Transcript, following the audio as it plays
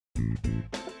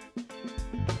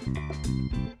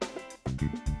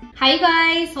Hi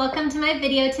guys, welcome to my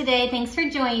video today. Thanks for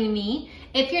joining me.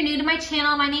 If you're new to my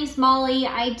channel, my name's Molly.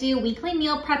 I do weekly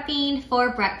meal prepping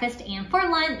for breakfast and for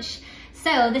lunch.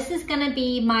 So this is gonna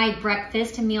be my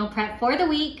breakfast meal prep for the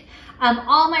week.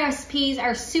 All my recipes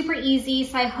are super easy,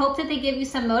 so I hope that they give you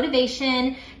some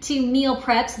motivation to meal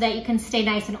prep so that you can stay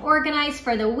nice and organized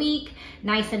for the week,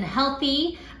 nice and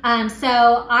healthy.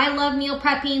 So I love meal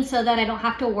prepping so that I don't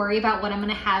have to worry about what I'm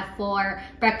gonna have for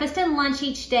breakfast and lunch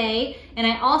each day. And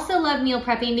I also love meal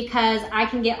prepping because I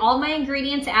can get all my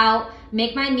ingredients out,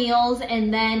 make my meals,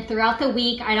 and then throughout the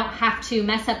week, I don't have to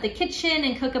mess up the kitchen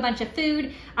and cook a bunch of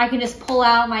food. I can just pull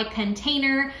out my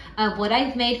container of what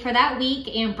I've made for that week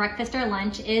and breakfast or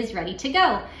lunch is ready to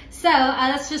go. So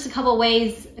that's just a couple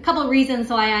reasons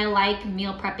why I like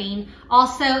meal prepping.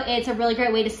 Also, it's a really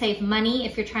great way to save money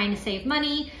if you're trying to save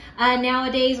money.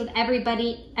 Nowadays with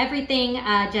everything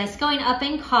just going up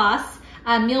in costs,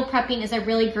 meal prepping is a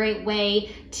really great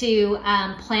way to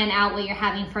plan out what you're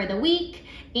having for the week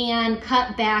and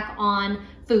cut back on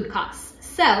food costs.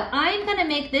 So I'm gonna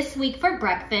make this week for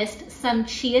breakfast some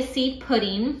chia seed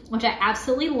pudding, which I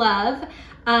absolutely love.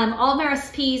 All my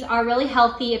recipes are really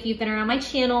healthy if you've been around my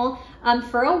channel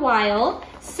for a while.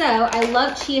 So I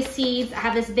love chia seeds. I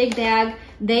have this big bag.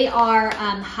 They are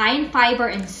high in fiber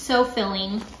and so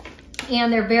filling,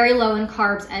 and they're very low in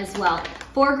carbs as well.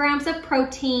 4 grams of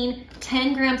protein,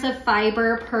 10 grams of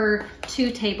fiber per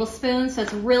 2 tablespoons. So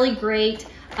it's really great.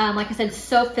 Like I said,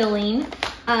 so filling.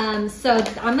 So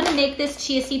I'm gonna make this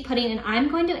chia seed pudding, and I'm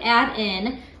going to add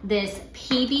in this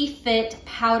PB Fit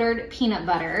powdered peanut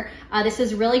butter. This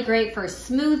is really great for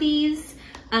smoothies,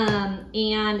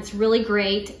 and it's really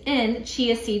great in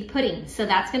chia seed pudding. So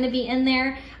that's gonna be in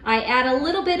there. I add a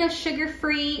little bit of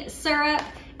sugar-free syrup,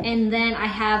 and then I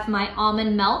have my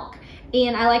almond milk,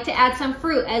 and I like to add some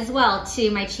fruit as well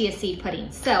to my chia seed pudding.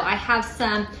 So I have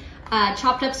some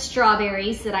chopped up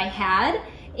strawberries that I had,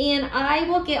 and I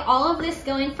will get all of this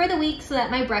going for the week so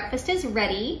that my breakfast is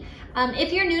ready.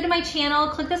 If you're new to my channel,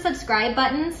 click the subscribe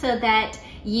button so that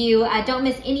you don't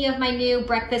miss any of my new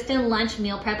breakfast and lunch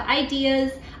meal prep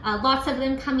ideas. Lots of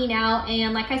them coming out,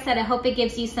 and like I said, I hope it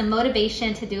gives you some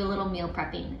motivation to do a little meal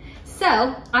prepping.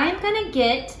 So I'm gonna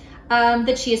get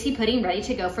the chia seed pudding ready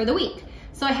to go for the week.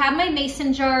 So I have my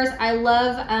mason jars. I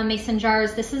love mason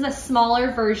jars. This is a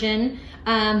smaller version,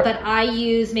 but I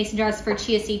use mason jars for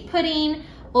chia seed pudding,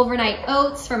 overnight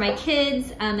oats for my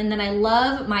kids, and then I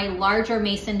love my larger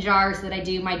mason jars that I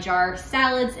do my jar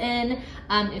salads in.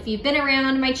 If you've been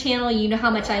around my channel, you know how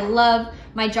much I love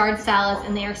my jarred salads,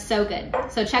 and they are so good.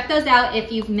 So check those out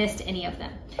if you've missed any of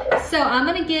them. So I'm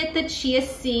gonna get the chia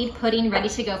seed pudding ready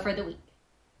to go for the week.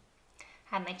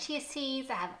 I have my chia seeds,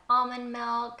 I have almond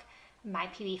milk, my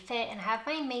PB Fit, and I have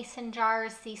my mason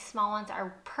jars. These small ones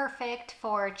are perfect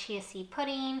for chia seed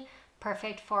pudding,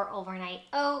 perfect for overnight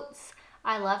oats.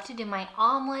 I love to do my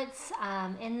omelets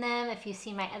in them. If you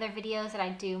see my other videos that I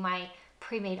do my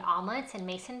pre-made omelets in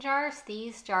mason jars,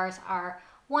 these jars are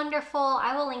wonderful.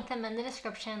 I will link them in the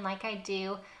description like I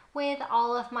do with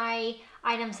all of my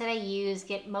items that I use.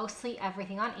 Get mostly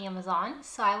everything on Amazon.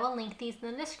 So I will link these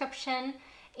in the description.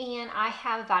 And I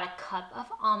have about a cup of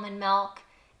almond milk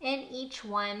in each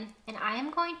one. And I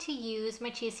am going to use my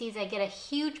chia seeds. I get a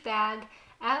huge bag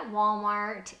at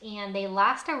Walmart, and they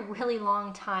last a really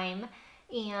long time.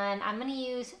 And I'm gonna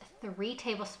use 3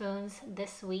 tablespoons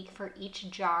this week for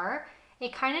each jar.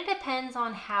 It kind of depends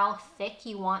on how thick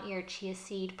you want your chia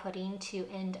seed pudding to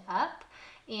end up.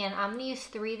 And I'm gonna use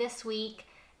 3 this week.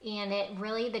 And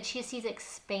the chia seeds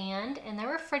expand in the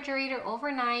refrigerator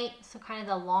overnight. So kind of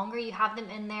the longer you have them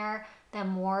in there, the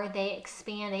more they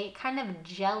expand. They kind of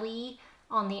jelly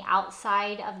on the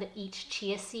outside of each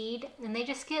chia seed, and they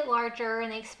just get larger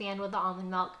and they expand with the almond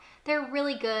milk. They're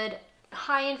really good,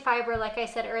 high in fiber, like I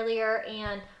said earlier,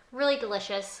 and really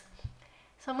delicious.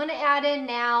 So I'm gonna add in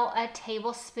now a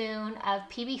tablespoon of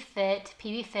PB Fit.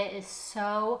 PB Fit is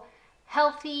so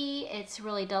healthy, it's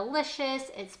really delicious,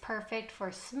 it's perfect for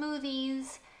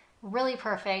smoothies, really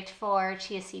perfect for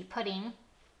chia seed pudding,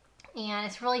 and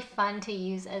it's really fun to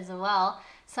use as well.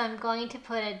 So I'm going to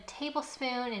put a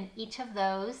tablespoon in each of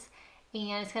those,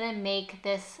 and it's gonna make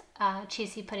this chia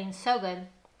seed pudding so good.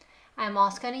 I'm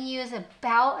also gonna use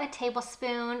about a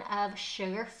tablespoon of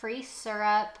sugar-free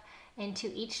syrup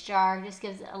into each jar. Just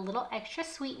gives it a little extra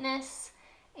sweetness.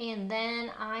 And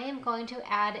then I am going to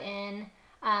add in,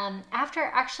 I'm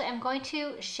going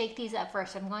to shake these up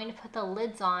first. I'm going to put the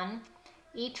lids on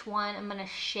each one. I'm gonna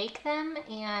shake them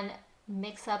and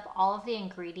mix up all of the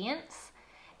ingredients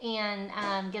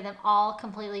and get them all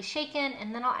completely shaken,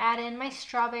 and then I'll add in my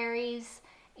strawberries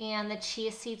and the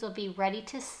chia seeds will be ready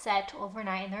to set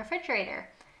overnight in the refrigerator.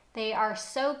 They are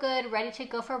so good, ready to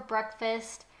go for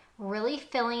breakfast, really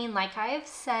filling like I have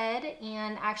said,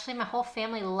 and actually my whole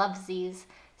family loves these.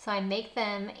 So I make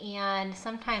them, and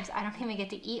sometimes I don't even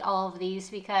get to eat all of these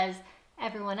because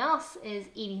everyone else is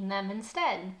eating them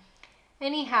instead.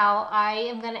 Anyhow, I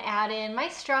am going to add in my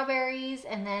strawberries,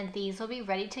 and then these will be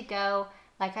ready to go.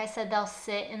 Like I said, they'll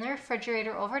sit in the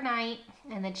refrigerator overnight,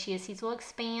 and the chia seeds will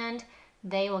expand.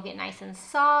 They will get nice and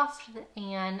soft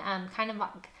and kind of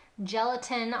like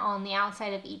gelatin on the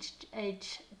outside of each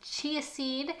chia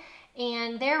seed,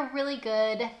 and they're really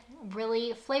good,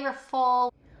 really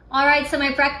flavorful. All right, so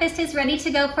my breakfast is ready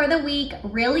to go for the week.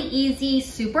 Really easy,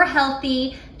 super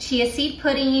healthy chia seed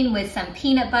pudding with some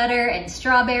peanut butter and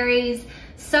strawberries.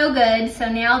 So good. So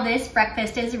now this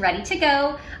breakfast is ready to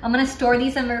go. I'm gonna store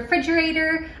these in the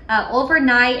refrigerator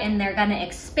overnight, and they're gonna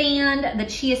expand the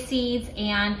chia seeds,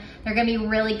 and they're gonna be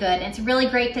really good. It's really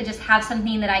great to just have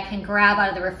something that I can grab out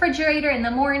of the refrigerator in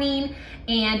the morning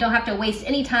and don't have to waste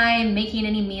any time making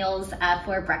any meals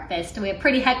for breakfast. We have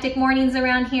pretty hectic mornings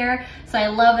around here, so I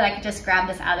love that I could just grab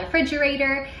this out of the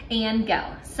refrigerator and go.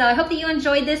 So I hope that you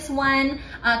enjoyed this one.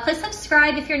 Click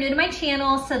subscribe if you're new to my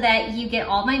channel so that you get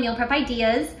all my meal prep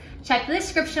ideas. Check the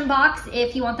description box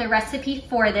if you want the recipe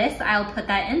for this. I'll put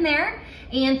that in there.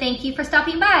 And thank you for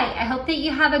stopping by. I hope that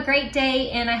you have a great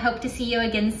day, and I hope to see you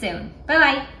again soon.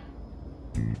 Bye-bye.